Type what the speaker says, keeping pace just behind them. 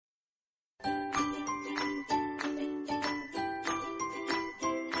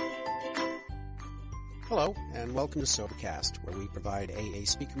Hello, and welcome to Sobercast, where we provide AA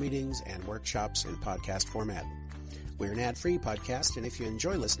speaker meetings and workshops in podcast format. We're an ad-free podcast, and if you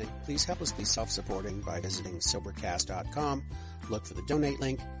enjoy listening, please help us be self-supporting by visiting Sobercast.com, look for the donate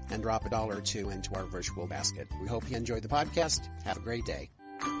link, and drop $1 or $2 into our virtual basket. We hope you enjoy the podcast. Have a great day.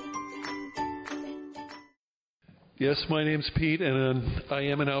 Yes, my name's Pete, and I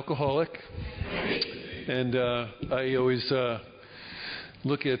am an alcoholic. And I always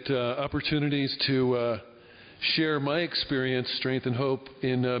look at opportunities to share my experience, strength, and hope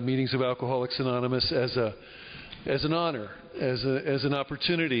in meetings of Alcoholics Anonymous as an honor, as an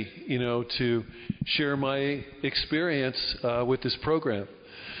opportunity, to share my experience with this program.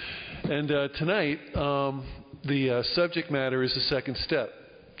 And tonight, the subject matter is the second step.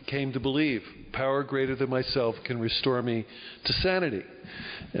 Came to believe power greater than myself can restore me to sanity.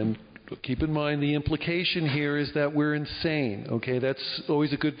 And keep in mind, the implication here is that we're insane, okay? That's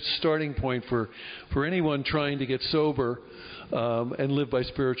always a good starting point for anyone trying to get sober and live by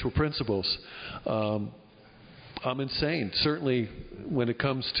spiritual principles. I'm insane, certainly when it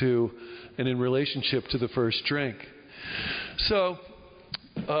comes to and in relationship to the first drink. So,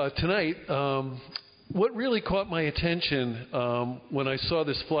 tonight, what really caught my attention when I saw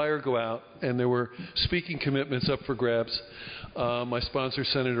this flyer go out and there were speaking commitments up for grabs, my sponsor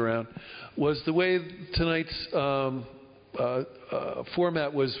sent it around, was the way tonight's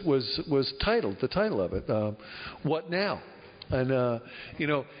format was titled, the title of it, What Now? And,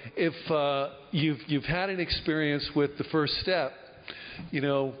 if you've had an experience with the first step,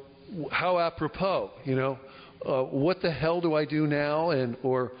 how apropos, what the hell do I do now,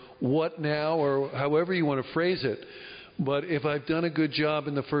 or what now, or however you want to phrase it. But if I've done a good job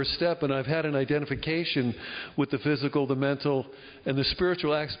in the first step and I've had an identification with the physical, the mental, and the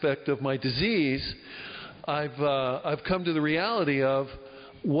spiritual aspect of my disease, I've come to the reality of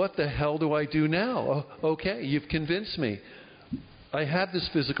what the hell do I do now? Okay, you've convinced me. I have this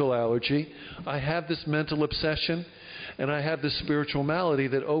physical allergy, I have this mental obsession, and I have this spiritual malady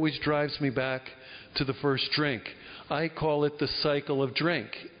that always drives me back to the first drink. I call it the cycle of drink.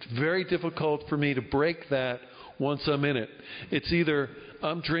 It's very difficult for me to break that once I'm in it. It's either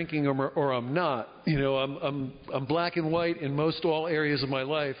I'm drinking or I'm not. I'm black and white in most all areas of my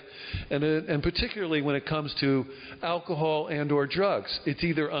life, and particularly when it comes to alcohol and or drugs. It's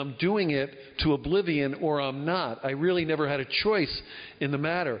either I'm doing it to oblivion or I'm not. I really never had a choice in the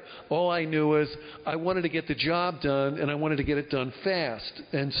matter. All I knew was I wanted to get the job done, and I wanted to get it done fast.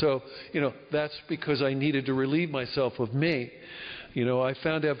 And so, that's because I needed to relieve myself of me. I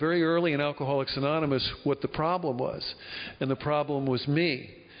found out very early in Alcoholics Anonymous what the problem was. And the problem was me.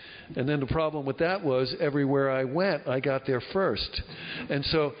 And then the problem with that was everywhere I went, I got there first. And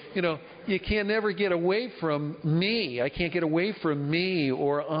so, you can never get away from me. I can't get away from me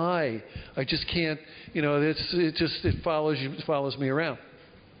or I. I just can't, it follows me around.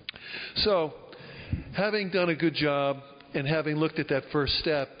 So, having done a good job and having looked at that first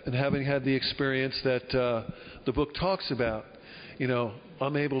step and having had the experience that the book talks about,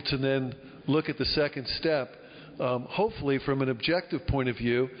 I'm able to then look at the second step, hopefully from an objective point of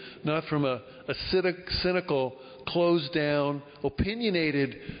view, not from a cynical, closed down,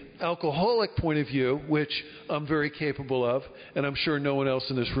 opinionated, alcoholic point of view, which I'm very capable of, and I'm sure no one else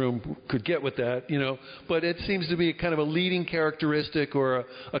in this room could get with that, but it seems to be kind of a leading characteristic or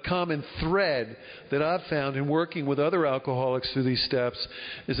a common thread that I've found in working with other alcoholics through these steps,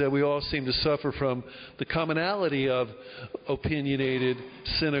 is that we all seem to suffer from the commonality of opinionated,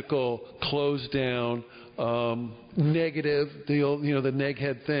 cynical, closed down, negative, the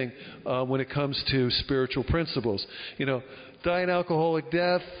neg-head thing, when it comes to spiritual principles. Die an alcoholic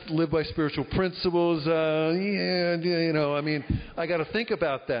death, live by spiritual principles, I got to think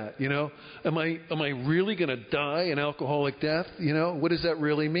about that, Am I really going to die an alcoholic death? What does that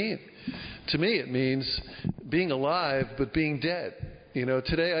really mean? To me, it means being alive but being dead.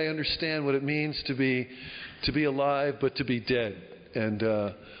 Today I understand what it means to be alive but to be dead. And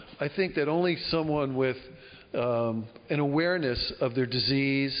I think that only someone with an awareness of their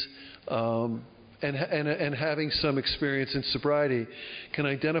disease, and having some experience in sobriety can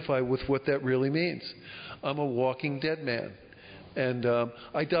identify with what that really means. I'm a walking dead man. And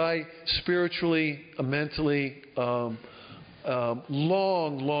I die spiritually, mentally, long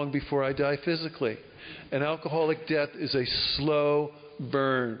before I die physically. And alcoholic death is a slow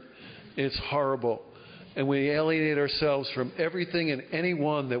burn. It's horrible. And we alienate ourselves from everything and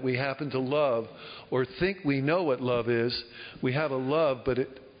anyone that we happen to love or think we know what love is. We have a love, but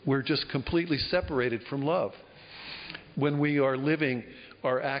we're just completely separated from love when we are living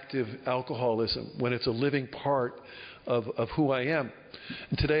are active alcoholism, when it's a living part of who I am.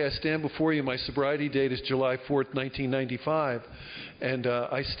 And today I stand before you. My sobriety date is July 4th, 1995, and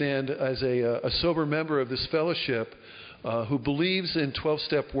I stand as a sober member of this fellowship who believes in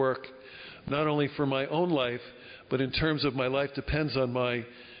 12-step work, not only for my own life, but in terms of my life depends on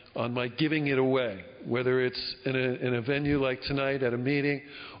my giving it away, whether it's in a venue like tonight at a meeting,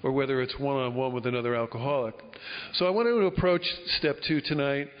 or whether it's one-on-one with another alcoholic. So I wanted to approach step 2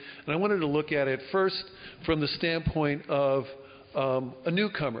 tonight, and I wanted to look at it first from the standpoint of a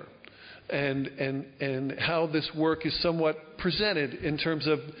newcomer, and how this work is somewhat presented in terms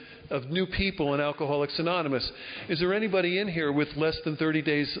of new people in Alcoholics Anonymous. Is there anybody in here with less than 30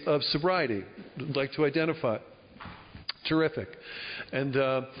 days of sobriety I'd like to identify? Terrific. And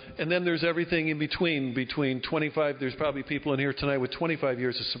then there's everything in between 25. There's probably people in here tonight with 25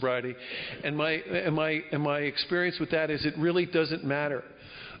 years of sobriety. And my experience with that is it really doesn't matter.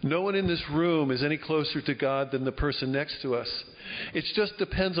 No one in this room is any closer to God than the person next to us. It just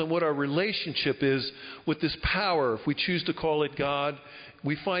depends on what our relationship is with this power. If we choose to call it God,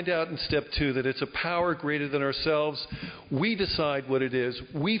 we find out in step 2 that it's a power greater than ourselves. We decide what it is.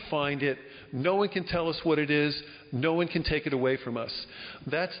 We find it. No one can tell us what it is. No one can take it away from us.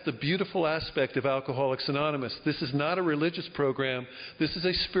 That's the beautiful aspect of Alcoholics Anonymous. This is not a religious program. This is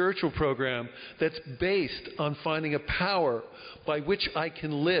a spiritual program that's based on finding a power by which I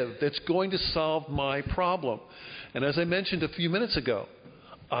can live that's going to solve my problem. And as I mentioned a few minutes ago,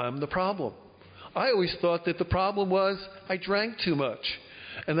 I'm the problem. I always thought that the problem was I drank too much,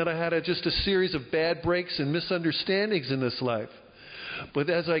 and that I had just a series of bad breaks and misunderstandings in this life. But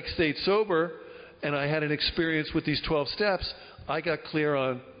as I stayed sober and I had an experience with these 12 steps, I got clear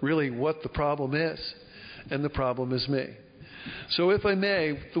on really what the problem is. And the problem is me. So if I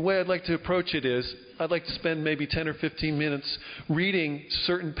may, the way I'd like to approach it is I'd like to spend maybe 10 or 15 minutes reading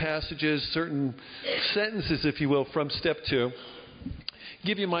certain passages, certain sentences, if you will, from step 2,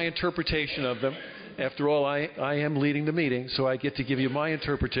 give you my interpretation of them. After all, I am leading the meeting, so I get to give you my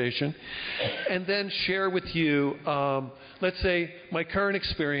interpretation, and then share with you, let's say, my current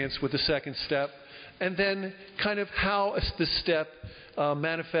experience with the second step, and then kind of how this step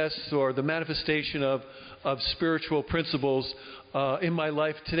manifests, or the manifestation of spiritual principles in my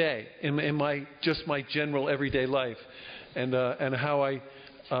life today, in my general everyday life, and how I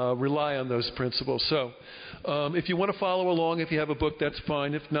rely on those principles. So if you want to follow along, if you have a book, that's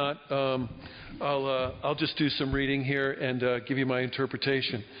fine. If not, I'll just do some reading here and give you my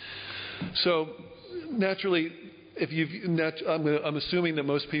interpretation. So naturally, I'm assuming that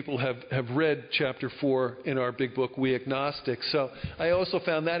most people have read chapter 4 in our big book, We Agnostic. So I also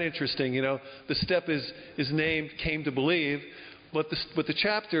found that interesting. You know, the step is named Came to Believe, but the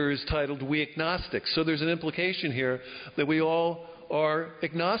chapter is titled We Agnostic. So there's an implication here that we all are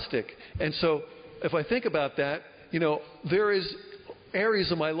agnostic. And so if I think about that, you know, there is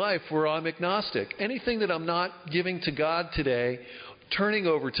areas of my life where I'm agnostic. Anything that I'm not giving to God today, turning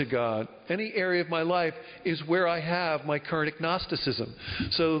over to God, any area of my life is where I have my current agnosticism.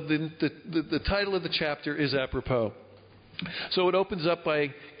 So the title of the chapter is apropos. So it opens up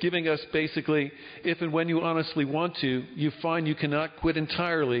by giving us basically, if and when you honestly want to, you find you cannot quit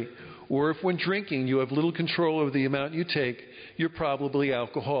entirely, or if when drinking you have little control over the amount you take, you're probably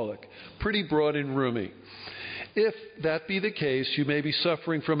alcoholic. Pretty broad and roomy. If that be the case, you may be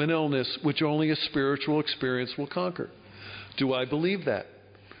suffering from an illness which only a spiritual experience will conquer. Do I believe that?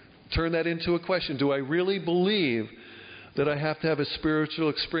 Turn that into a question. Do I really believe that I have to have a spiritual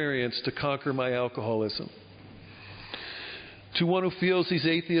experience to conquer my alcoholism? To one who feels he's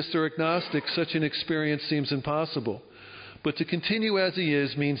atheist or agnostic, such an experience seems impossible. But to continue as he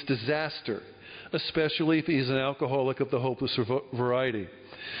is means disaster, especially if he is an alcoholic of the hopeless variety.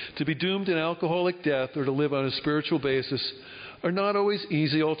 To be doomed an alcoholic death or to live on a spiritual basis are not always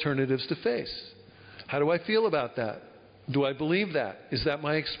easy alternatives to face. How do I feel about that? Do I believe that? Is that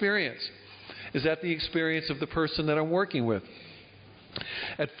my experience? Is that the experience of the person that I'm working with?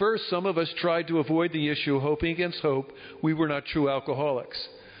 At first, some of us tried to avoid the issue, hoping against hope we were not true alcoholics.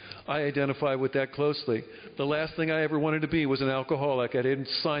 I identify with that closely. The last thing I ever wanted to be was an alcoholic. I didn't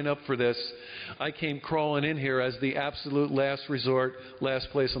sign up for this. I came crawling in here as the absolute last resort, last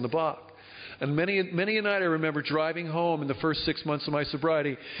place on the block. And many a night I remember driving home in the first 6 months of my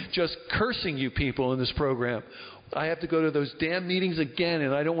sobriety, just cursing you people in this program. I have to go to those damn meetings again,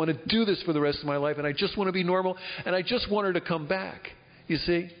 and I don't want to do this for the rest of my life, and I just want to be normal, and I just want her to come back. You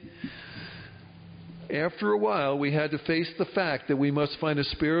see? After a while, we had to face the fact that we must find a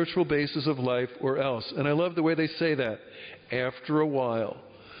spiritual basis of life or else. And I love the way they say that. After a while.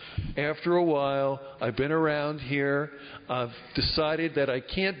 After a while, I've been around here. I've decided that I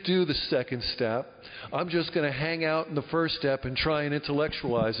can't do the second step. I'm just going to hang out in the first step and try and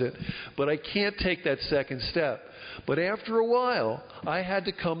intellectualize it. But I can't take that second step. But after a while, I had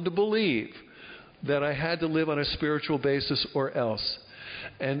to come to believe that I had to live on a spiritual basis or else.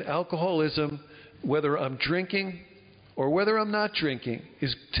 And alcoholism, whether I'm drinking or whether I'm not drinking,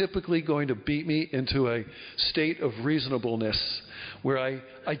 is typically going to beat me into a state of reasonableness where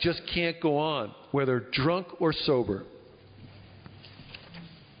I just can't go on, whether drunk or sober.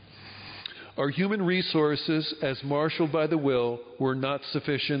 Our human resources, as marshaled by the will, were not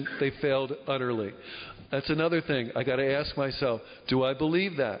sufficient. They failed utterly. That's another thing. I got to ask myself, do I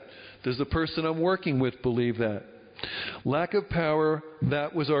believe that? Does the person I'm working with believe that? Lack of power,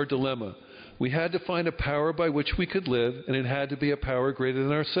 that was our dilemma. We had to find a power by which we could live, and it had to be a power greater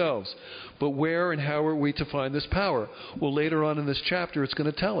than ourselves. But where and how are we to find this power? Well, later on in this chapter, it's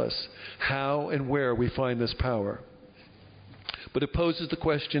going to tell us how and where we find this power. But it poses the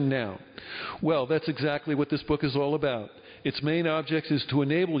question now. Well, that's exactly what this book is all about. Its main object is to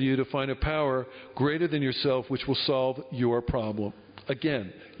enable you to find a power greater than yourself which will solve your problem.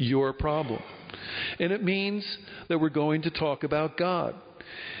 Again, your problem. And it means that we're going to talk about God.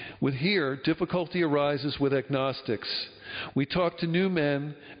 With here, difficulty arises with agnostics. We talk to new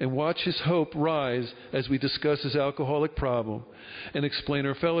men and watch his hope rise as we discuss his alcoholic problem and explain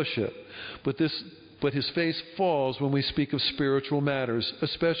our fellowship. But his face falls when we speak of spiritual matters,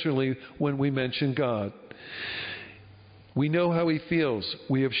 especially when we mention God. We know how he feels.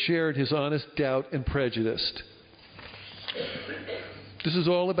 We have shared his honest doubt and prejudice. This is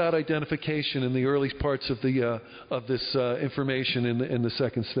all about identification in the early parts of this information in the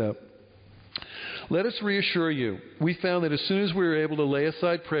second step. Let us reassure you, we found that as soon as we were able to lay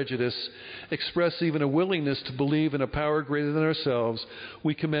aside prejudice, express even a willingness to believe in a power greater than ourselves,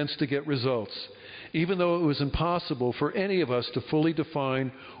 we commenced to get results, even though it was impossible for any of us to fully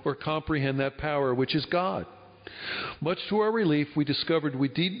define or comprehend that power, which is God. Much to our relief, we discovered we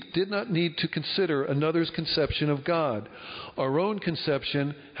did not need to consider another's conception of God. Our own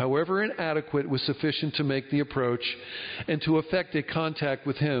conception, however inadequate, was sufficient to make the approach and to effect a contact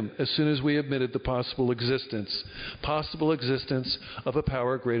with him as soon as we admitted the possible existence of a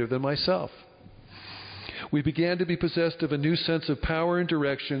power greater than myself. We began to be possessed of a new sense of power and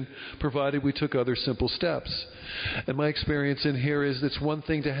direction, provided we took other simple steps. And my experience in here is it's one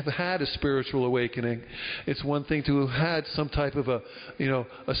thing to have had a spiritual awakening. It's one thing to have had some type of a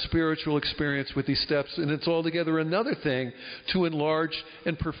spiritual experience with these steps. And it's altogether another thing to enlarge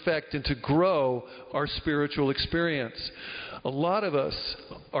and perfect and to grow our spiritual experience. A lot of us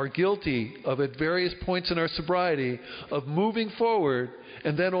are guilty of, at various points in our sobriety, of moving forward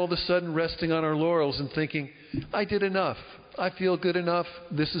and then all of a sudden resting on our laurels and thinking, I did enough. I feel good enough.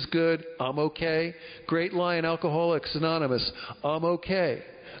 This is good. I'm okay. Great line, Alcoholics Anonymous. I'm okay.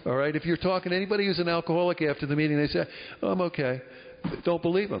 All right? If you're talking to anybody who's an alcoholic after the meeting, they say, I'm okay. Don't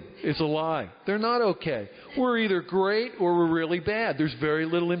believe them. It's a lie. They're not okay. We're either great or we're really bad. There's very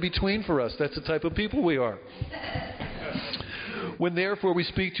little in between for us. That's the type of people we are. When therefore we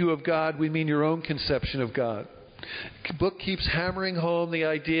speak to you of God, we mean your own conception of God. The book keeps hammering home the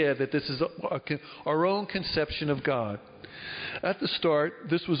idea that this is our own conception of God. At the start,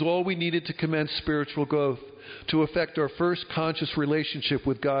 this was all we needed to commence spiritual growth, to effect our first conscious relationship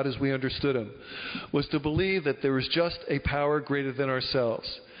with God as we understood him, was to believe that there was just a power greater than ourselves.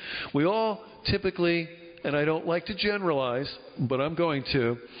 We all typically, and I don't like to generalize, but I'm going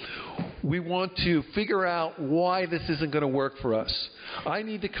to, we want to figure out why this isn't going to work for us. I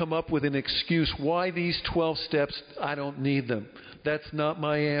need to come up with an excuse why these 12 steps, I don't need them. That's not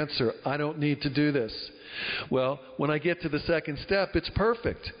my answer. I don't need to do this. Well, when I get to the second step, it's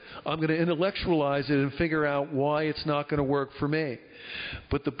perfect. I'm going to intellectualize it and figure out why it's not going to work for me.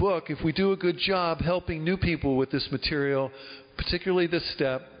 But the book, if we do a good job helping new people with this material, particularly this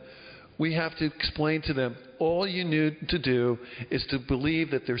step, we have to explain to them, all you need to do is to believe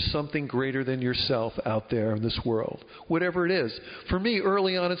that there's something greater than yourself out there in this world, whatever it is. For me,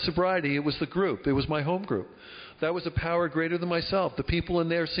 early on in sobriety, it was the group. It was my home group. That was a power greater than myself. The people in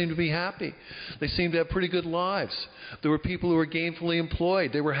there seemed to be happy. They seemed to have pretty good lives. There were people who were gainfully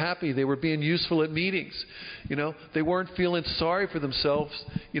employed. They were happy. They were being useful at meetings. They weren't feeling sorry for themselves,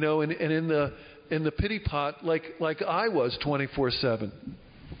 and in the pity pot like I was 24/7.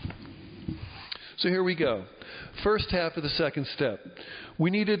 So here we go. First half of the second step. We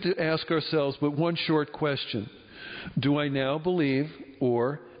needed to ask ourselves but one short question. Do I now believe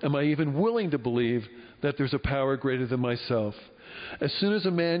Or am I even willing to believe that there's a power greater than myself? As soon as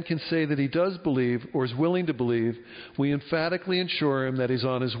a man can say that he does believe or is willing to believe, we emphatically assure him that he's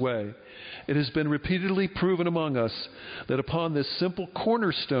on his way. It has been repeatedly proven among us that upon this simple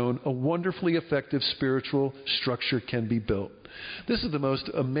cornerstone, a wonderfully effective spiritual structure can be built. This is the most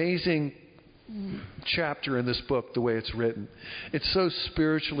amazing chapter in this book, the way it's written. It's so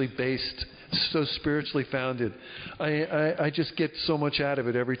spiritually based, so spiritually founded. I just get so much out of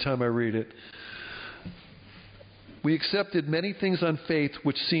it every time I read it. We accepted many things on faith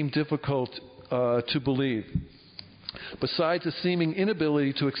which seem difficult to believe. Besides a seeming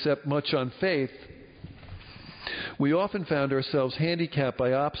inability to accept much on faith, we often found ourselves handicapped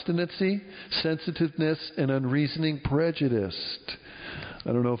by obstinacy, sensitiveness, and unreasoning prejudice.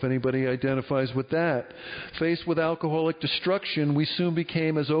 I don't know if anybody identifies with that. Faced with alcoholic destruction, we soon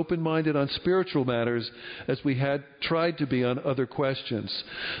became as open-minded on spiritual matters as we had tried to be on other questions.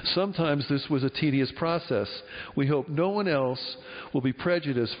 Sometimes this was a tedious process. We hope no one else will be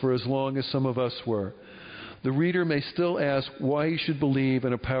prejudiced for as long as some of us were. The reader may still ask why he should believe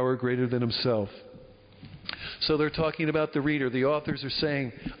in a power greater than himself. So they're talking about the reader. The authors are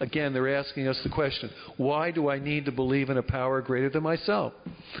saying, again, they're asking us the question, why do I need to believe in a power greater than myself?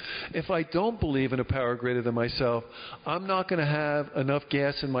 If I don't believe in a power greater than myself, I'm not going to have enough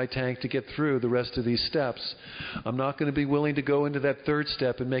gas in my tank to get through the rest of these steps. I'm not going to be willing to go into that third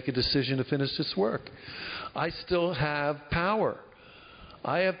step and make a decision to finish this work. I still have power.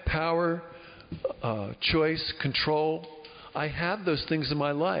 I have power, choice, control. I have those things in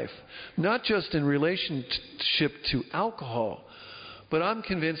my life, not just in relationship to alcohol, but I'm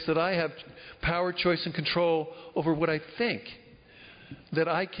convinced that I have power, choice, and control over what I think, that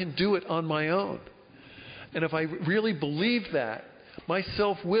I can do it on my own. And if I really believe that, my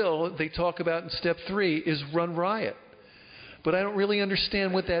self-will, they talk about in step 3, is run riot. But I don't really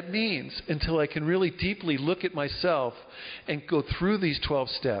understand what that means until I can really deeply look at myself and go through these 12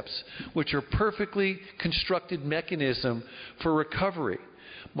 steps, which are perfectly constructed mechanism for recovery.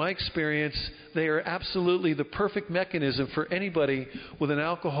 My experience, they are absolutely the perfect mechanism for anybody with an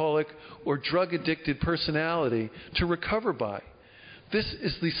alcoholic or drug-addicted personality to recover by. This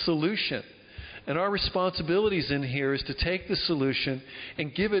is the solution. And our responsibilities in here is to take the solution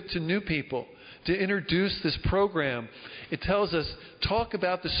and give it to new people, to introduce this program. It tells us, talk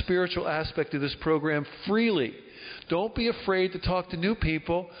about the spiritual aspect of this program freely. Don't be afraid to talk to new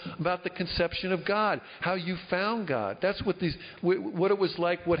people about the conception of God, how you found God. That's what it was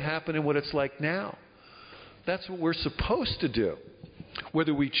like, what happened, and what it's like now. That's what we're supposed to do.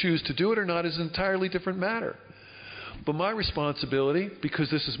 Whether we choose to do it or not is an entirely different matter. But my responsibility, because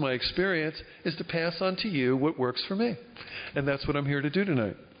this is my experience, is to pass on to you what works for me. And that's what I'm here to do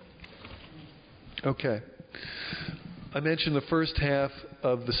tonight. Okay. I mentioned the first half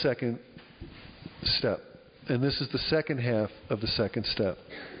of the second step. And this is the second half of the second step.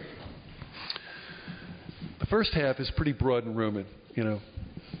 The first half is pretty broad and Roman, you know.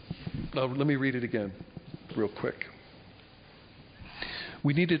 Let me read it again real quick.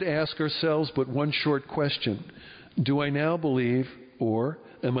 We needed to ask ourselves but one short question. Do I now believe, or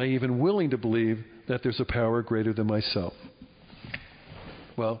am I even willing to believe, that there's a power greater than myself?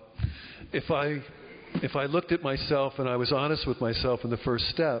 Well, if I looked at myself and I was honest with myself in the first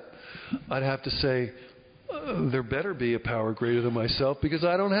step, I'd have to say, there better be a power greater than myself, because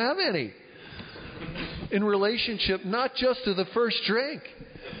I don't have any. In relationship, not just to the first drink,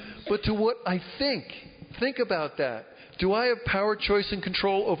 but to what I think. Think about that. Do I have power, choice, and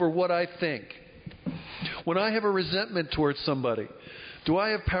control over what I think? When I have a resentment towards somebody, do I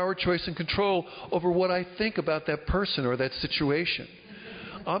have power, choice, and control over what I think about that person or that situation?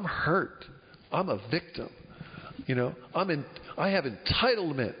 I'm hurt. I'm a victim. You know, I have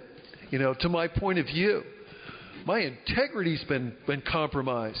entitlement, you know, to my point of view. My integrity's been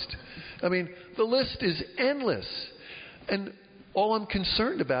compromised. I mean, the list is endless. And all I'm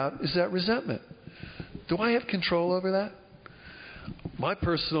concerned about is that resentment. Do I have control over that? My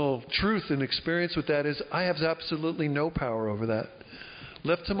personal truth and experience with that is I have absolutely no power over that.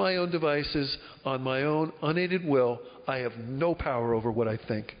 Left to my own devices, on my own unaided will, I have no power over what I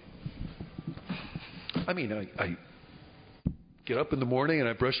think. I mean, I get up in the morning and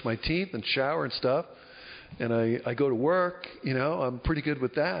I brush my teeth and shower and stuff, and I go to work, you know, I'm pretty good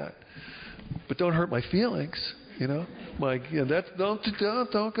with that. But don't hurt my feelings, you know. Don't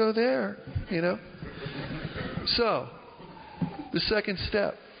go there, you know. So, the second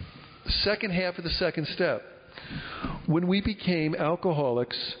step, the second half of the second step. When we became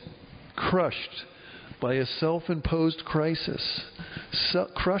alcoholics, crushed by a self-imposed crisis.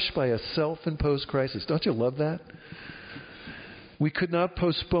 Crushed by a self-imposed crisis. Don't you love that? We could not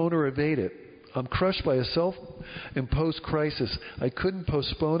postpone or evade it. I'm crushed by a self-imposed crisis. I couldn't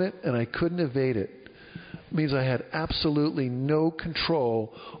postpone it and I couldn't evade it. It means I had absolutely no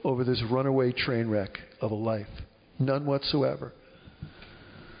control over this runaway train wreck of a life. None whatsoever.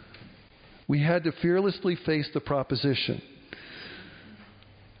 We had to fearlessly face the proposition.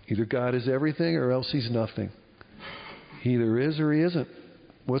 Either God is everything or else He's nothing. He either is or He isn't.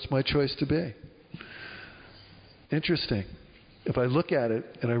 What's my choice to be? Interesting. If I look at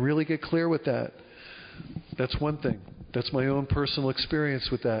it and I really get clear with that, that's one thing. That's my own personal experience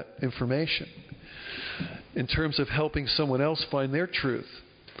with that information. In terms of helping someone else find their truth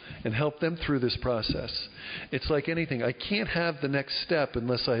and help them through this process, it's like anything. I can't have the next step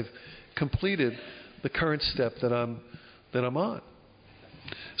unless I've completed the current step that I'm on.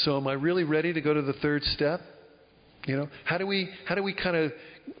 So am I really ready to go to the third step? You know, how do we kind of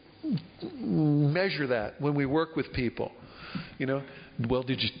measure that when we work with people? You know, well,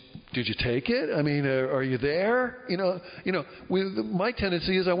 did you take it? I mean, are you there? My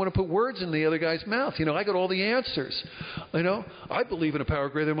tendency is I want to put words in the other guy's mouth. You know, I got all the answers. You know, I believe in a power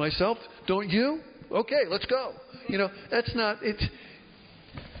greater than myself. Don't you? Okay, let's go. You know, that's not it.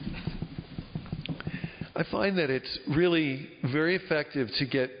 I find that it's really very effective to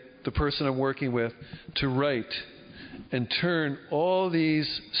get the person I'm working with to write and turn all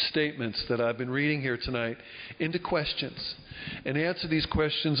these statements that I've been reading here tonight into questions and answer these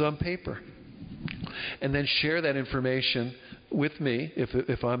questions on paper. And then share that information with me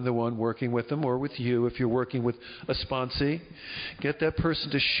if I'm the one working with them, or with you if you're working with a sponsee. Get that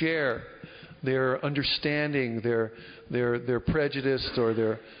person to share their understanding, their prejudice or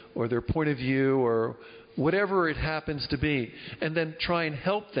their point of view or whatever it happens to be, and then try and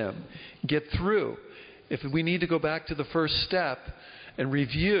help them get through. If we need to go back to the first step and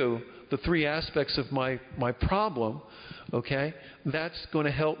review the three aspects of my problem, okay, that's going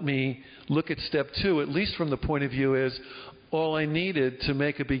to help me look at step two, at least from the point of view is, all I needed to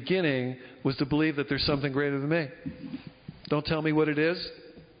make a beginning was to believe that there's something greater than me. Don't tell me what it is.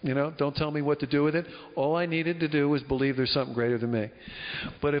 You know, don't tell me what to do with it. All I needed to do was believe there's something greater than me.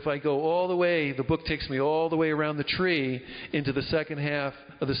 But if I go all the way, the book takes me all the way around the tree into the second half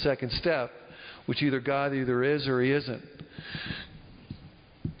of the second step, which either God either is or He isn't.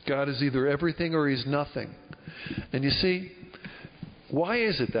 God is either everything or He's nothing. And you see, why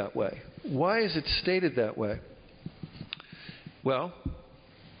is it that way? Why is it stated that way? Well,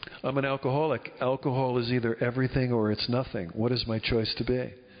 I'm an alcoholic. Alcohol is either everything or it's nothing. What is my choice to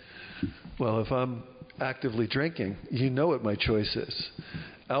be? Well, if I'm actively drinking, you know what my choice is.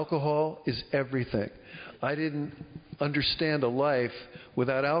 Alcohol is everything. I didn't understand a life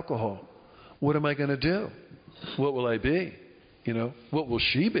without alcohol. What am I going to do? What will I be? You know, what will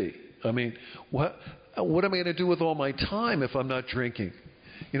she be? I mean, what am I going to do with all my time if I'm not drinking?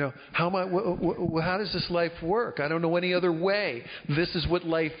 You know, how does this life work? I don't know any other way. This is what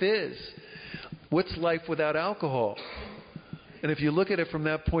life is. What's life without alcohol? And if you look at it from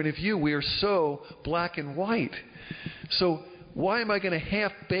that point of view, we are so black and white. So why am I going to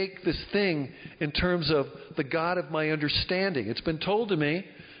half-bake this thing in terms of the God of my understanding? It's been told to me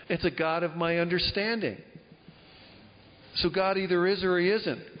it's a God of my understanding. So God either is or He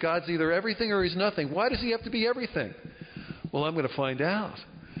isn't. God's either everything or He's nothing. Why does He have to be everything? Well, I'm going to find out.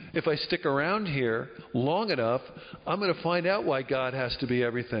 If I stick around here long enough, I'm going to find out why God has to be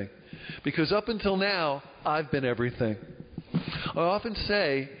everything. Because up until now, I've been everything. I often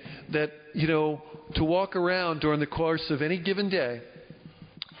say that, you know, to walk around during the course of any given day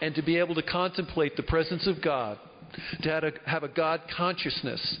and to be able to contemplate the presence of God, to have a God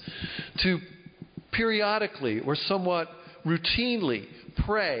consciousness, to periodically or somewhat routinely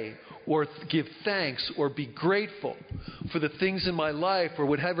pray or give thanks or be grateful for the things in my life or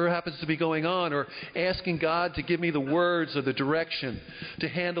whatever happens to be going on, or asking God to give me the words or the direction to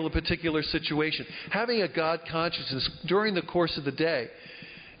handle a particular situation. Having a God consciousness during the course of the day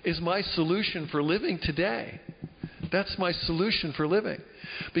is my solution for living today. That's my solution for living.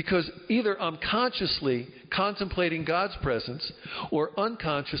 Because either I'm consciously contemplating God's presence, or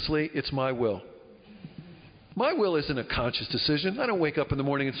unconsciously it's my will. My will isn't a conscious decision. I don't wake up in the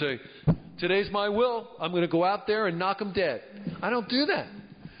morning and say, today's my will. I'm going to go out there and knock them dead. I don't do that.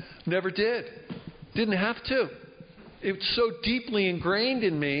 Never did. Didn't have to. It's so deeply ingrained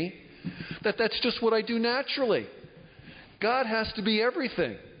in me that that's just what I do naturally. God has to be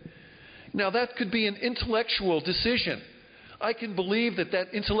everything. Now, that could be an intellectual decision. I can believe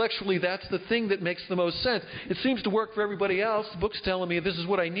that intellectually that's the thing that makes the most sense. It seems to work for everybody else. The book's telling me this is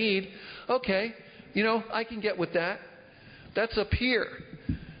what I need. Okay. You know, I can get with that. That's up here.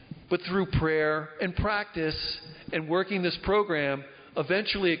 But through prayer and practice and working this program,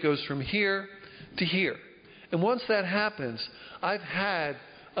 eventually it goes from here to here. And once that happens, I've had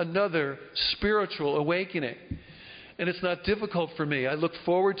another spiritual awakening. And it's not difficult for me. I look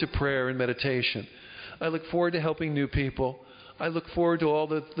forward to prayer and meditation. I look forward to helping new people. I look forward to all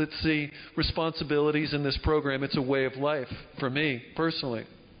the, responsibilities in this program. It's a way of life for me personally.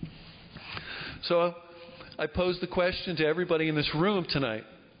 So I pose the question to everybody in this room tonight.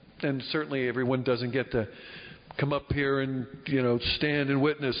 And certainly everyone doesn't get to come up here and, stand and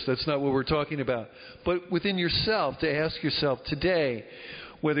witness. That's not what we're talking about. But within yourself, to ask yourself today,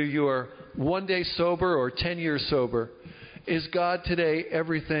 whether you're 1 day sober or 10 years sober, is God today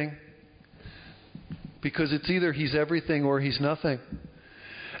everything? Because it's either He's everything or He's nothing.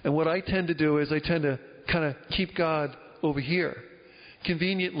 And what I tend to do is I tend to kind of keep God over here,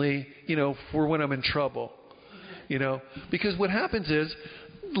 conveniently, for when I'm in trouble. Because what happens is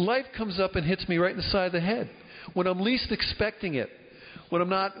life comes up and hits me right in the side of the head. When I'm least expecting it, when I'm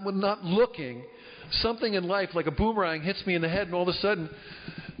not looking, something in life like a boomerang hits me in the head, and all of a sudden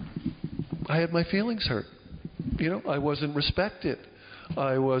I had my feelings hurt. I wasn't respected.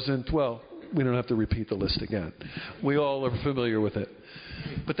 I wasn't, well, we don't have to repeat the list again. We all are familiar with it.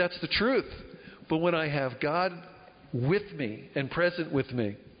 But that's the truth. But when I have God with me and present with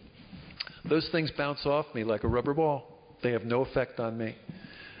me, those things bounce off me like a rubber ball. They have no effect on me.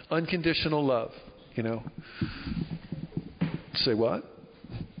 Unconditional love, Say what?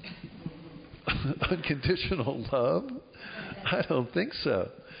 Unconditional love? I don't think so.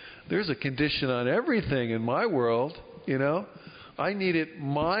 There's a condition on everything in my world, I need it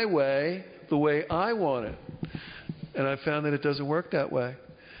my way, the way I want it. And I found that it doesn't work that way.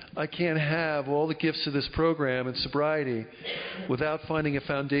 I can't have all the gifts of this program and sobriety without finding a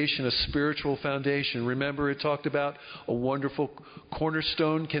foundation, a spiritual foundation. Remember, it talked about a wonderful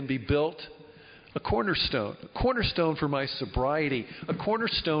cornerstone can be built. A cornerstone for my sobriety, a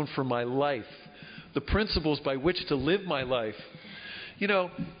cornerstone for my life, the principles by which to live my life.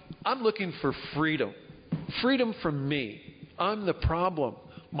 I'm looking for freedom. Freedom from me. I'm the problem.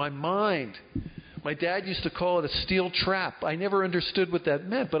 My mind. My dad used to call it a steel trap. I never understood what that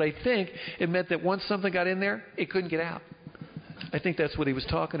meant, but I think it meant that once something got in there, it couldn't get out. I think that's what he was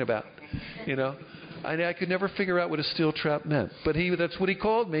talking about, I could never figure out what a steel trap meant, but that's what he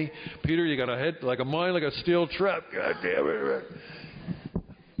called me. Peter, you got a head like a mind like a steel trap. God damn it.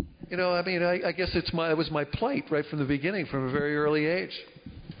 I guess it was my plight right from the beginning, from a very early age.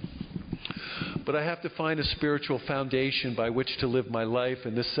 But I have to find a spiritual foundation by which to live my life.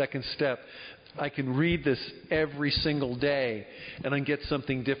 And this second step, I can read this every single day and I can get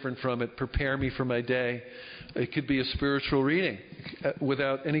something different from it, prepare me for my day. It could be a spiritual reading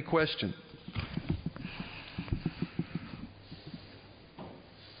without any question.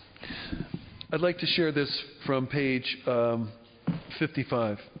 I'd like to share this from page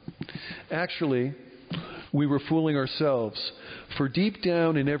 55. Actually, we were fooling ourselves, for deep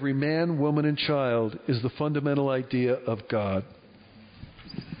down in every man, woman, and child is the fundamental idea of God.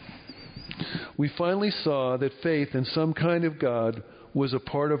 We finally saw that faith in some kind of God was a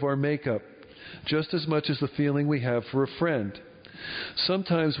part of our makeup, just as much as the feeling we have for a friend.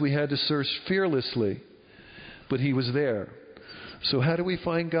 Sometimes we had to search fearlessly, but He was there. So how do we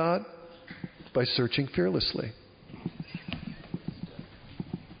find God? By searching fearlessly.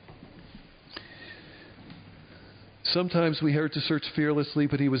 Sometimes we had to search fearlessly,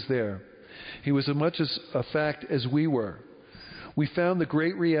 but He was there. He was as much as a fact as we were. We found the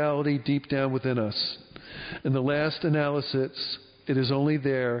great reality deep down within us. In the last analysis, it is only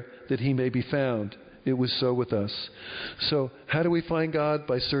there that He may be found. It was so with us. So how do we find God?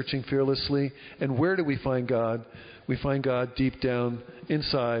 By searching fearlessly. And where do we find God? We find God deep down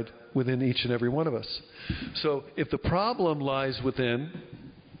inside within each and every one of us. So if the problem lies within,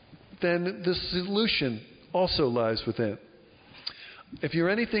 then the solution also lies within. If you're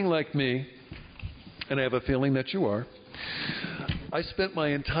anything like me, and I have a feeling that you are, I spent my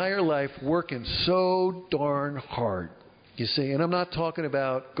entire life working so darn hard, you see. And I'm not talking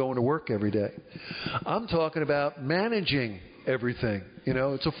about going to work every day. I'm talking about managing everything.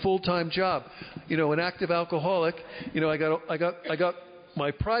 It's a full-time job. An active alcoholic, I got my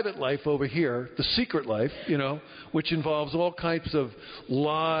private life over here, the secret life, which involves all kinds of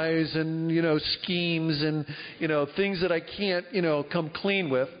lies and, schemes and, things that I can't, come clean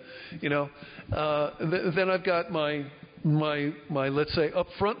with, Then I've got my let's say,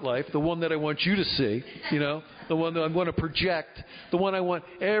 upfront life, the one that I want you to see, the one that I want to project, the one I want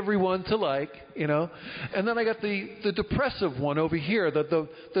everyone to like, you know. And then I got the depressive one over here,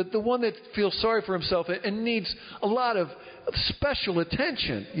 the one that feels sorry for himself and needs a lot of special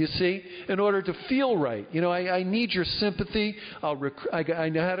attention, you see, in order to feel right. You know, I need your sympathy. I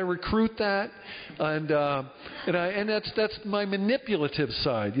know how to recruit that, and that's my manipulative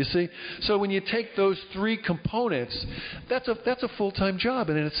side, you see. So when you take those three components, that's a full-time job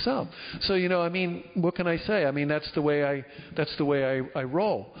in itself. So, you know, I mean, what can I say? I mean, that's the way I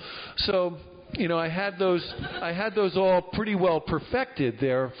roll. So, you know, I had those all pretty well perfected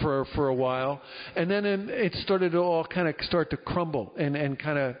there for a while, and then it started to all kind of start to crumble and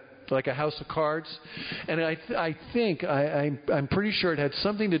kind of like a house of cards. And I think I'm pretty sure it had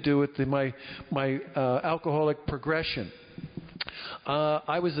something to do with my alcoholic progression.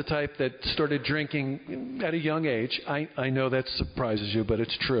 I was the type that started drinking at a young age. I know that surprises you, but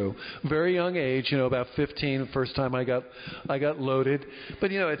it's true. Very young age, you know, about 15, the first time I got loaded.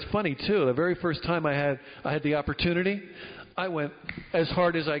 But, you know, it's funny, too. The very first time I had the opportunity, I went as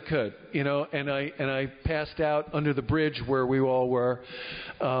hard as I could, you know, and I passed out under the bridge where we all were.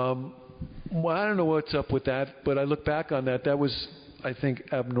 Well, I don't know what's up with that, but I look back on that. That was, I think,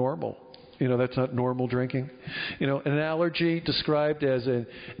 abnormal. You know, that's not normal drinking. You know, an allergy described as an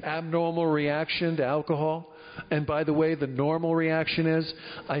abnormal reaction to alcohol. And by the way, the normal reaction is,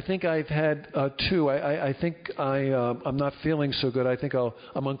 I think I've had two. I think I'm not feeling so good. I think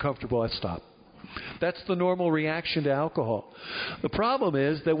I'm uncomfortable. I stop. That's the normal reaction to alcohol. The problem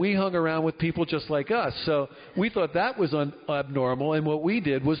is that we hung around with people just like us, so we thought that was abnormal, and what we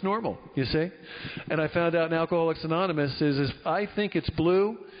did was normal, you see? And I found out in Alcoholics Anonymous is I think it's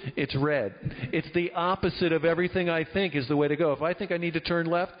blue, it's red. It's the opposite of everything I think is the way to go. If I think I need to turn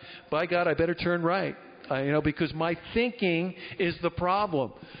left, by God, I better turn right, you know, because my thinking is the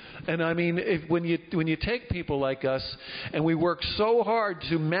problem. And I mean, when you take people like us and we work so hard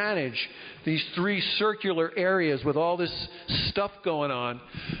to manage these three circular areas with all this stuff going on,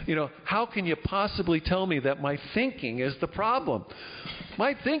 you know, how can you possibly tell me that my thinking is the problem?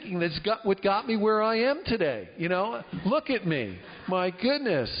 My thinking that's what got me where I am today. You know, look at me. My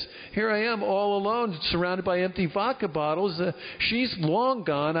goodness. Here I am all alone, surrounded by empty vodka bottles. She's long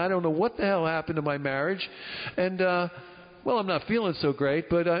gone. I don't know what the hell happened to my marriage. And, well, I'm not feeling so great,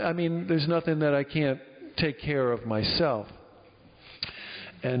 but I mean, there's nothing that I can't take care of myself.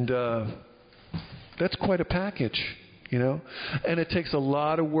 And that's quite a package, you know. And it takes a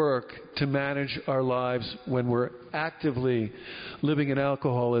lot of work to manage our lives when we're actively living in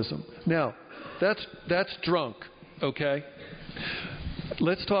alcoholism. Now, that's drunk, okay?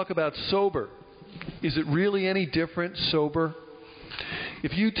 Let's talk about sober. Is it really any different sober?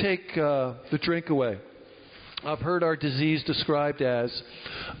 If you take the drink away, I've heard our disease described as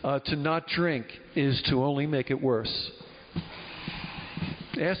to not drink is to only make it worse.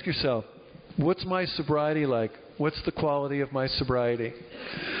 Ask yourself, what's my sobriety like? What's the quality of my sobriety?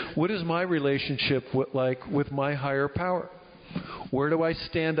 What is my relationship like with my higher power? Where do I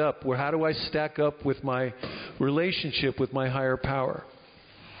stand up? How do I stack up with my relationship with my higher power?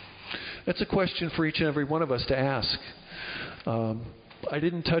 That's a question for each and every one of us to ask. I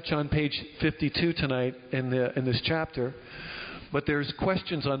didn't touch on page 52 tonight in this chapter, but there's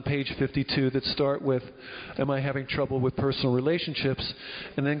questions on page 52 that start with, am I having trouble with personal relationships?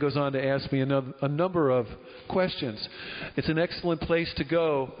 And then goes on to ask me a number of questions. It's an excellent place to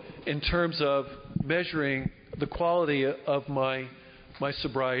go in terms of measuring the quality of my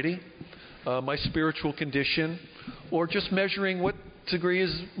sobriety, my spiritual condition, or just measuring what degree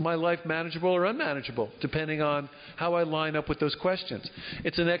is my life manageable or unmanageable, depending on how I line up with those questions.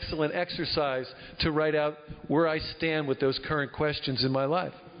 It's an excellent exercise to write out where I stand with those current questions in my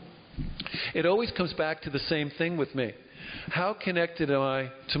life. It always comes back to the same thing with me. How connected am I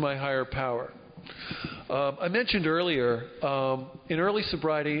to my higher power? I mentioned earlier, in early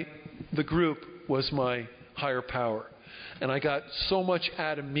sobriety, the group was my higher power. And I got so much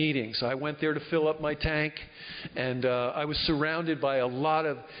out of meetings. I went there to fill up my tank, and I was surrounded by a lot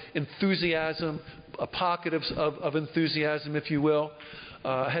of enthusiasm, a pocket of enthusiasm, if you will.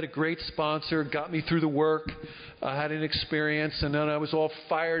 I had a great sponsor, got me through the work. I had an experience, and then I was all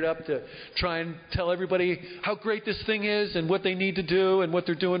fired up to try and tell everybody how great this thing is and what they need to do and what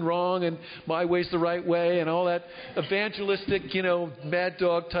they're doing wrong and my way's the right way and all that evangelistic, you know, mad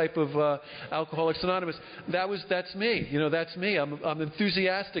dog type of Alcoholics Anonymous. That's me. You know, that's me. I'm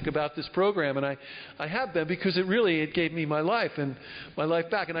enthusiastic about this program, and I have been because it gave me my life and my life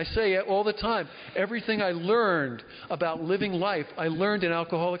back. And I say it all the time. Everything I learned about living life, I learned in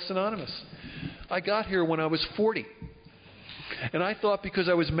Alcoholics Anonymous. I got here when I was 40. And I thought because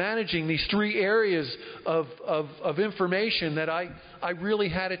I was managing these 3 areas of information that I really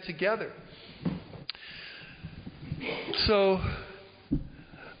had it together. So,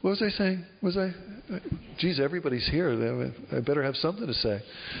 what was I saying? Geez, everybody's here. I better have something to say.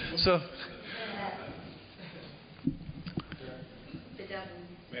 So,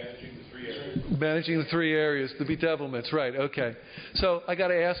 managing the 3 areas, the bedevilments, right, okay. So I got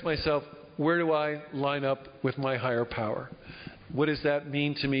to ask myself, where do I line up with my higher power? What does that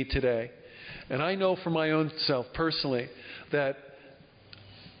mean to me today? And I know for my own self personally that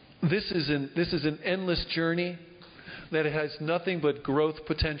this is an endless journey, that it has nothing but growth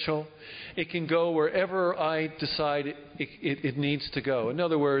potential. It can go wherever I decide it needs to go. In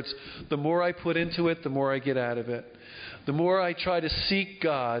other words, the more I put into it, the more I get out of it. The more I try to seek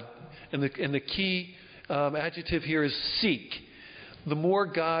God, and the key adjective here is seek, the more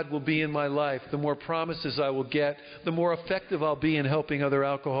God will be in my life, the more promises I will get, the more effective I'll be in helping other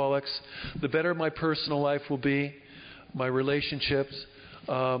alcoholics, the better my personal life will be, my relationships.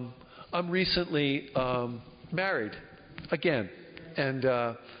 I'm recently married again, and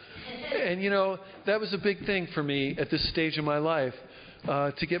you know, that was a big thing for me at this stage of my life,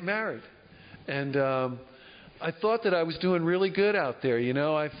 to get married. And I thought that I was doing really good out there. You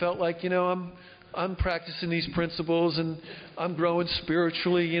know, I felt like, you know, I'm practicing these principles and I'm growing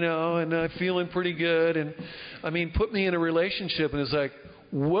spiritually, you know, and I'm feeling pretty good. And I mean, put me in a relationship and it's like,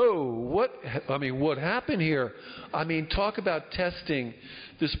 whoa, what happened here? I mean, talk about testing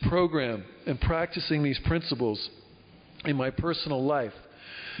this program and practicing these principles in my personal life.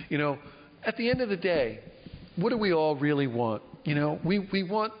 You know, at the end of the day, what do we all really want? You know, we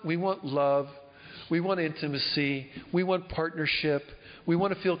want love. We want intimacy. We want partnership. We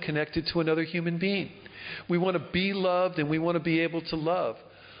want to feel connected to another human being. We want to be loved and we want to be able to love.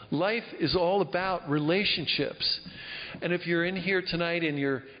 Life is all about relationships. And if you're in here tonight and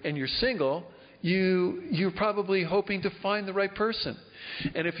you're single, you're probably hoping to find the right person.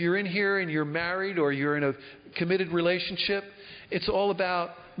 And if you're in here and you're married or you're in a committed relationship, it's all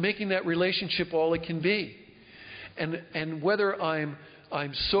about making that relationship all it can be. And whether I'm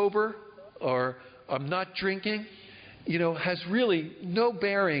sober or I'm not drinking, you know, has really no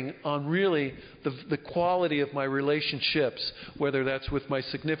bearing on really the quality of my relationships, whether that's with my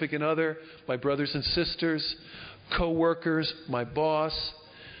significant other, my brothers and sisters, co-workers, my boss,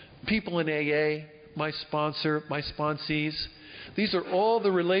 people in AA, my sponsor, my sponsees. These are all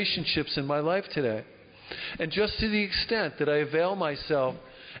the relationships in my life today. And just to the extent that I avail myself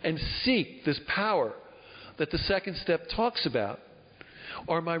and seek this power that the second step talks about,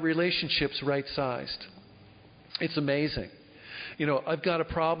 are my relationships right-sized? It's amazing. You know, I've got a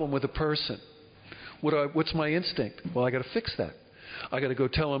problem with a person. What's my instinct? Well, I got to fix that. I got to go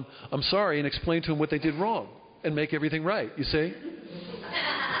tell them I'm sorry and explain to them what they did wrong and make everything right. You see?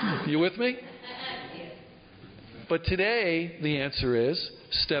 You with me? But today, the answer is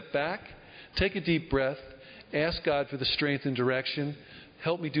step back, take a deep breath, ask God for the strength and direction,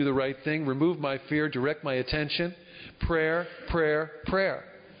 help me do the right thing, remove my fear, direct my attention, prayer, prayer, prayer.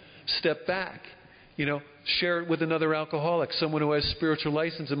 Step back. You know, share it with another alcoholic, someone who has spiritual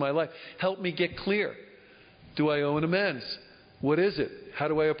license in my life. Help me get clear. Do I owe an amends? What is it? How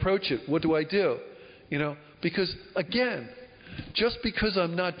do I approach it? What do I do? You know, because again, just because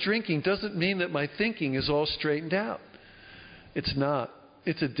I'm not drinking doesn't mean that my thinking is all straightened out. It's not.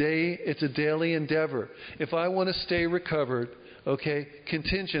 It's a daily endeavor. If I want to stay recovered, okay,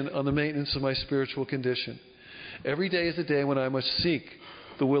 contingent on the maintenance of my spiritual condition. Every day is a day when I must seek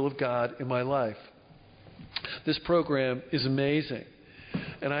the will of God in my life. This program is amazing.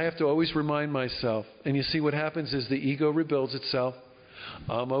 And I have to always remind myself, and you see what happens is the ego rebuilds itself.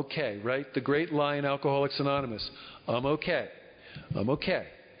 I'm okay, right? The great lie in Alcoholics Anonymous. I'm okay. I'm okay.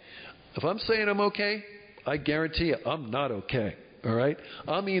 If I'm saying I'm okay, I guarantee you I'm not okay. All right?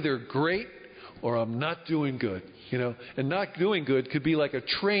 I'm either great or I'm not doing good. You know, and not doing good could be like a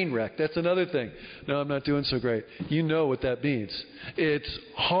train wreck. That's another thing. No, I'm not doing so great. You know what that means. It's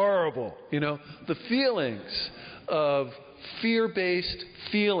horrible. You know, the feelings of fear-based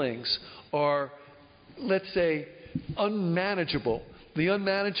feelings are, let's say, unmanageable. The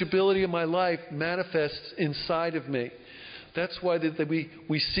unmanageability of my life manifests inside of me. That's why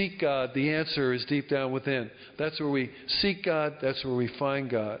we seek God. The answer is deep down within. That's where we seek God. That's where we find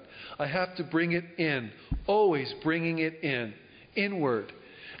God. I have to bring it in, always bringing it in, inward.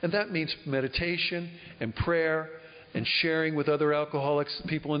 And that means meditation and prayer and sharing with other alcoholics,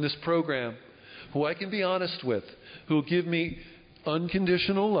 people in this program, who I can be honest with, who will give me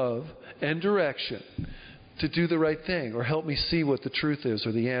unconditional love and direction to do the right thing or help me see what the truth is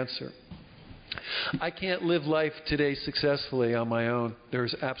or the answer. I can't live life today successfully on my own.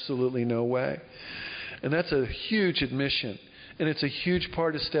 There's absolutely no way. And that's a huge admission. And it's a huge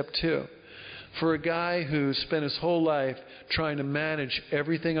part of step 2. For a guy who spent his whole life trying to manage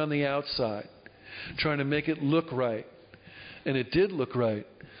everything on the outside, trying to make it look right, and it did look right.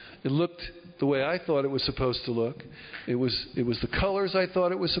 It looked the way I thought it was supposed to look. It was the colors I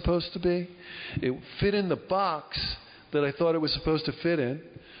thought it was supposed to be. It fit in the box that I thought it was supposed to fit in,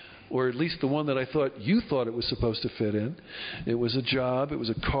 or at least the one that I thought you thought it was supposed to fit in. It was a job, it was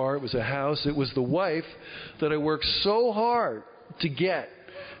a car, it was a house, it was the wife that I worked so hard to get.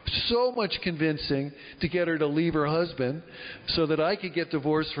 So much convincing to get her to leave her husband so that I could get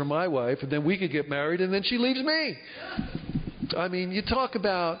divorced from my wife and then we could get married and then she leaves me. I mean, you talk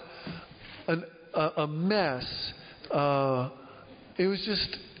about a mess. It was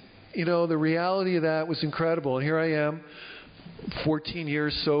just, the reality of that was incredible. And here I am, 14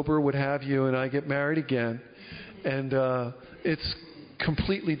 years sober, what have you, and I get married again. And it's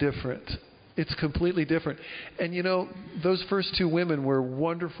completely different. It's completely different. And those first 2 women were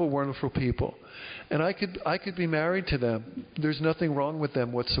wonderful, wonderful people. And I could be married to them. There's nothing wrong with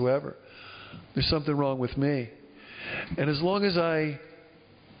them whatsoever. There's something wrong with me. And as long as I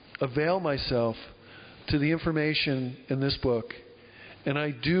avail myself to the information in this book, and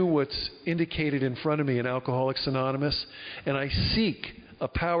I do what's indicated in front of me in Alcoholics Anonymous, and I seek a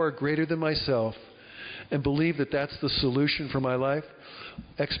power greater than myself, and believe that that's the solution for my life,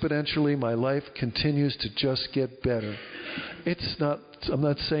 exponentially my life continues to just get better. I'm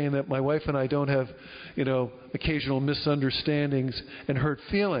not saying that my wife and I don't have, occasional misunderstandings and hurt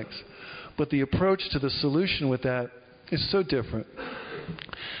feelings, but the approach to the solution with that is so different.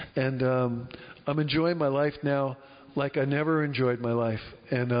 And I'm enjoying my life now like I never enjoyed my life.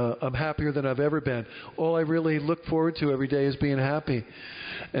 And I'm happier than I've ever been. All I really look forward to every day is being happy.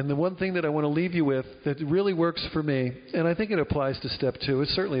 And the one thing that I want to leave you with that really works for me, and I think it applies to step 2,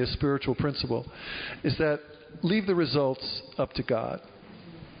 it's certainly a spiritual principle, is that leave the results up to God.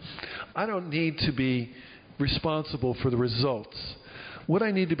 I don't need to be responsible for the results. What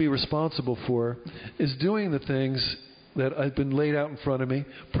I need to be responsible for is doing the things that have been laid out in front of me,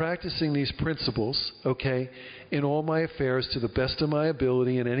 practicing these principles, in all my affairs to the best of my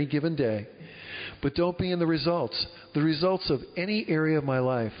ability in any given day. But don't be in the results of any area of my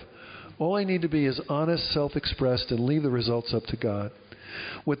life. All I need to be is honest, self-expressed, and leave the results up to God.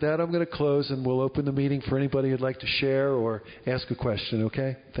 With that, I'm going to close, and we'll open the meeting for anybody who'd like to share or ask a question,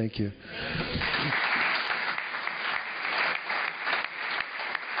 okay? Thank you.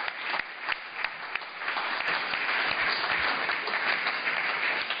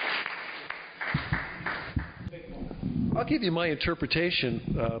 I'll give you my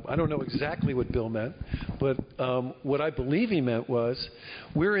interpretation. I don't know exactly what Bill meant, but what I believe he meant was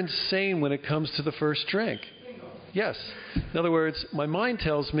we're insane when it comes to the first drink. Yes. In other words, my mind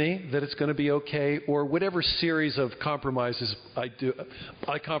tells me that it's going to be okay, or whatever series of compromises I do.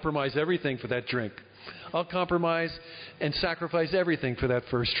 I compromise everything for that drink. I'll compromise and sacrifice everything for that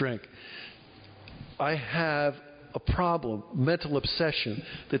first drink. I have a problem, mental obsession,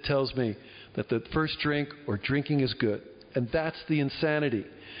 that tells me that the first drink or drinking is good. And that's the insanity.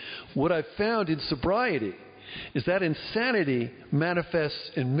 What I've found in sobriety is that insanity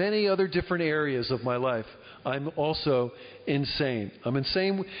manifests in many other different areas of my life. I'm also insane. I'm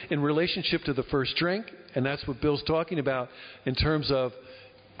insane in relationship to the first drink, and that's what Bill's talking about in terms of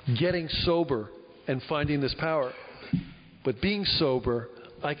getting sober and finding this power. But being sober,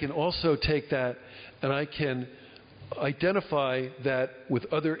 I can also take that and I can identify that with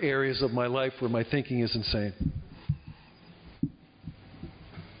other areas of my life where my thinking is insane.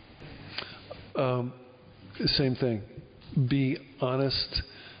 Same thing. Be honest,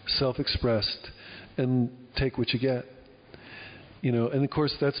 self-expressed, and take what you get. And of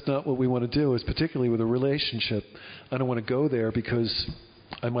course that's not what we want to do, is particularly with a relationship. I don't want to go there because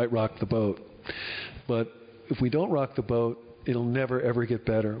I might rock the boat. But if we don't rock the boat, it'll never ever get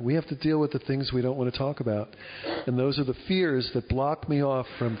better. We have to deal with the things we don't want to talk about. And those are the fears that block me off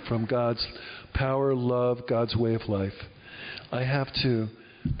from God's power, love, God's way of life. I have to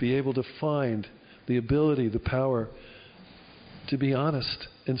be able to find the ability, the power to be honest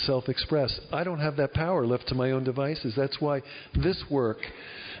and self-express. I don't have that power left to my own devices. That's why this work,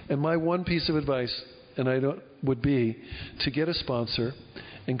 and my one piece of advice, would be to get a sponsor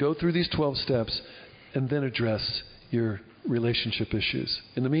and go through these 12 steps and then address your relationship issues.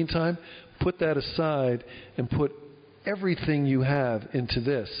 In the meantime, put that aside and put everything you have into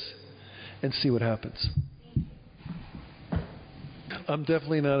this and see what happens. I'm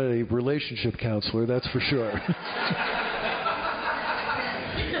definitely not a relationship counselor, that's for sure.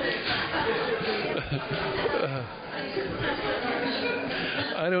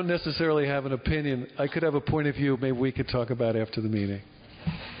 I don't necessarily have an opinion. I could have a point of view maybe we could talk about after the meeting.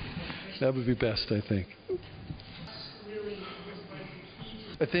 That would be best, I think.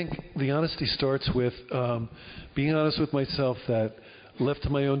 I think the honesty starts with being honest with myself that left to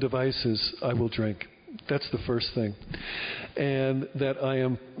my own devices, I will drink. That's the first thing. And that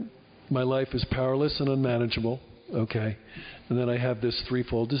my life is powerless and unmanageable, okay? And then I have this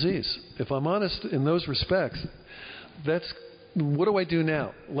threefold disease. If I'm honest in those respects, what do I do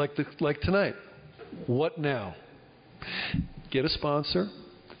now? Like tonight. What now? Get a sponsor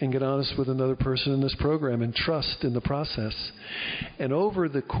and get honest with another person in this program and trust in the process. And over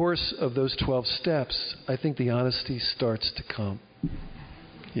the course of those 12 steps, I think the honesty starts to come.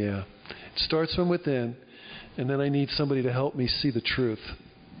 Yeah. It starts from within, and then I need somebody to help me see the truth.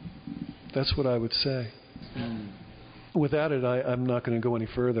 That's what I would say. Without it, I'm not going to go any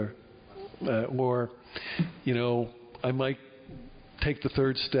further. I might take the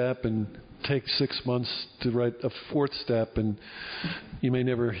third step and take 6 months to write a fourth step, and you may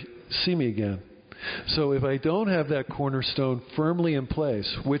never see me again. So if I don't have that cornerstone firmly in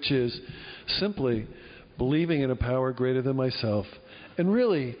place, which is simply believing in a power greater than myself, and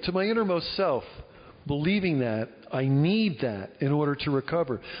really, to my innermost self, believing that I need that in order to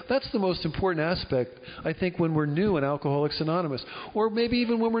recover. That's the most important aspect, I think, when we're new in Alcoholics Anonymous, or maybe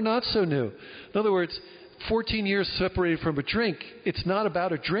even when we're not so new. In other words, 14 years separated from a drink, it's not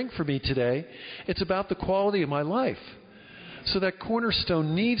about a drink for me today. It's about the quality of my life. So that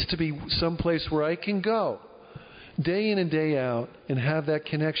cornerstone needs to be someplace where I can go day in and day out and have that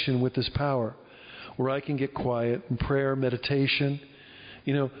connection with this power, where I can get quiet and prayer, meditation,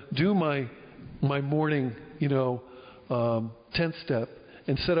 do my morning, 10th step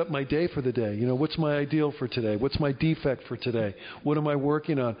and set up my day for the day. What's my ideal for today? What's my defect for today? What am I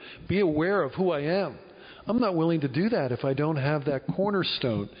working on? Be aware of who I am. I'm not willing to do that if I don't have that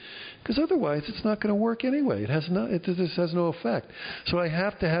cornerstone, because otherwise it's not going to work anyway. This has no effect. So I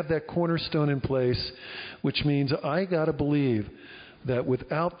have to have that cornerstone in place, which means I got to believe that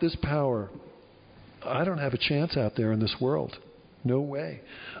without this power, I don't have a chance out there in this world. No way.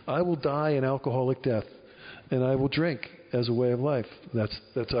 I will die an alcoholic death, and I will drink as a way of life. That's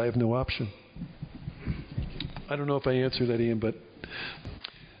I have no option. I don't know if I answered that, Ian, but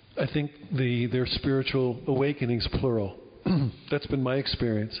I think their spiritual awakenings, plural. That's been my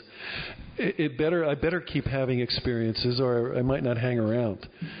experience. I better keep having experiences, or I might not hang around.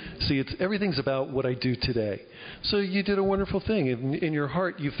 See, everything's about what I do today. So you did a wonderful thing. In your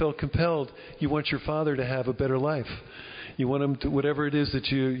heart, you felt compelled. You want your father to have a better life. You want him to, whatever it is that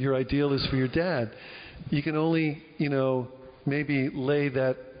your ideal is for your dad. You can only, maybe lay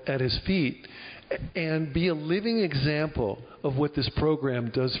that at his feet and be a living example of what this program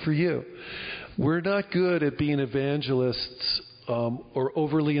does for you. We're not good at being evangelists or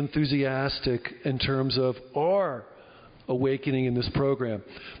overly enthusiastic in terms of our awakening in this program.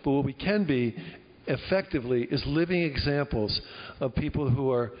 But what we can be effectively is living examples of people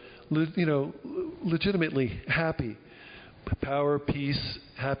who are, legitimately happy. Power, peace,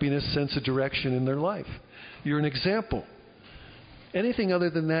 happiness, sense of direction in their life. You're an example. Anything other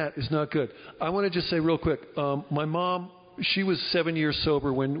than that is not good. I want to just say real quick, my mom, she was 7 years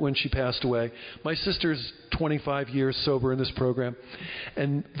sober when she passed away. My sister's 25 years sober in this program.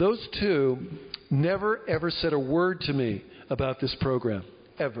 And those two never, ever said a word to me about this program,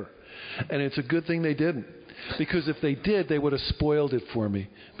 ever. And it's a good thing they didn't. Because if they did, they would have spoiled it for me.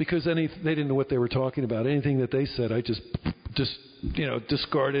 Because they didn't know what they were talking about. Anything that they said, I just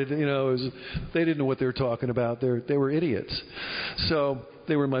discarded. They didn't know what they were talking about. They were idiots. So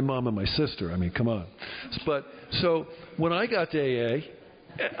they were my mom and my sister. I mean, come on. But so when I got to AA,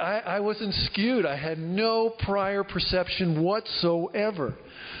 I wasn't skewed. I had no prior perception whatsoever.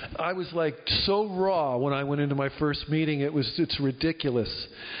 I was like so raw when I went into my first meeting. It's ridiculous.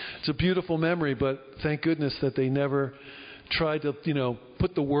 It's a beautiful memory, but thank goodness that they never tried to,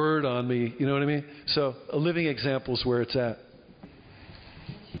 put the word on me. You know what I mean? So a living example is where it's at.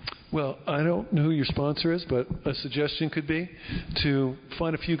 Well, I don't know who your sponsor is, but a suggestion could be to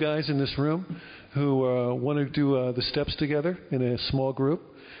find a few guys in this room who want to do the steps together in a small group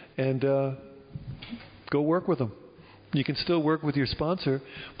and go work with them. You can still work with your sponsor,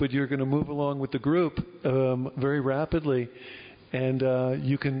 but you're going to move along with the group very rapidly, and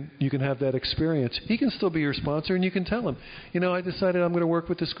you can have that experience. He can still be your sponsor, and you can tell him, I decided I'm going to work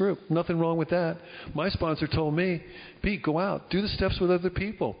with this group. Nothing wrong with that. My sponsor told me, Pete, go out, do the steps with other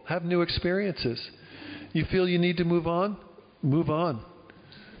people, have new experiences. You feel you need to move on? Move on.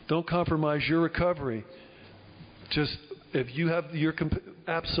 Don't compromise your recovery. Just if you have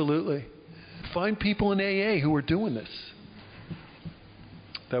absolutely. Find people in AA who are doing this.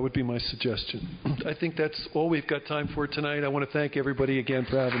 That would be my suggestion. I think that's all we've got time for tonight. I want to thank everybody again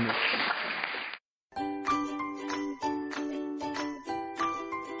for having me.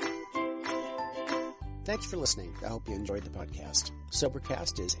 Thanks for listening. I hope you enjoyed the podcast.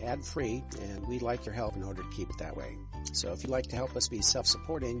 Sobercast is ad-free, and we'd like your help in order to keep it that way. So if you'd like to help us be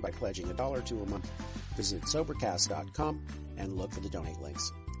self-supporting by pledging $1 or $2 a month, visit Sobercast.com and look for the donate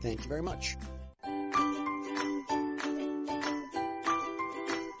links. Thank you very much.